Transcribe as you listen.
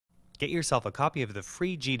Get yourself a copy of the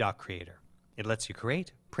free GDoc Creator. It lets you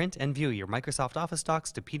create, print, and view your Microsoft Office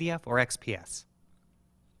docs to PDF or XPS.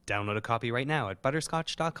 Download a copy right now at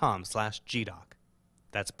butterscotch.com/GDoc.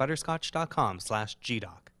 That's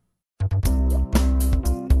butterscotch.com/GDoc.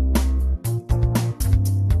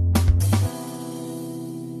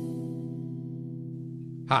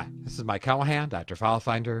 Hi, this is Mike Callahan, Dr.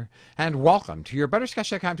 FileFinder, and welcome to your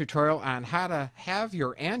Butterscotch.com tutorial on how to have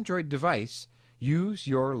your Android device use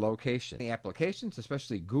your location. The applications,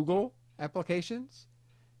 especially Google applications,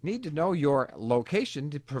 need to know your location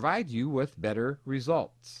to provide you with better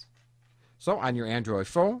results. So on your Android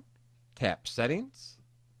phone, tap Settings.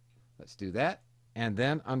 Let's do that. And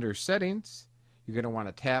then under Settings, you're going to want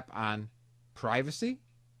to tap on Privacy.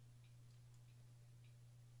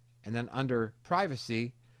 And then under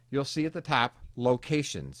Privacy, you'll see at the top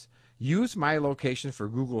Locations. Use my location for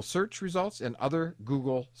Google search results and other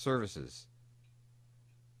Google services.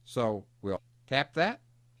 So we'll tap that,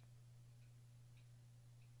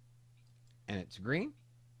 and it's green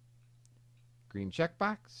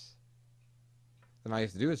checkbox. Then all you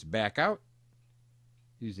have to do is back out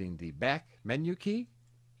using the back menu key.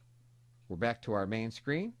 We're back to our main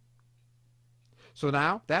screen. So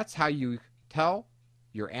now that's how you tell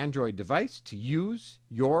your Android device to use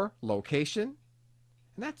your location,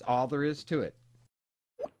 and that's all there is to it.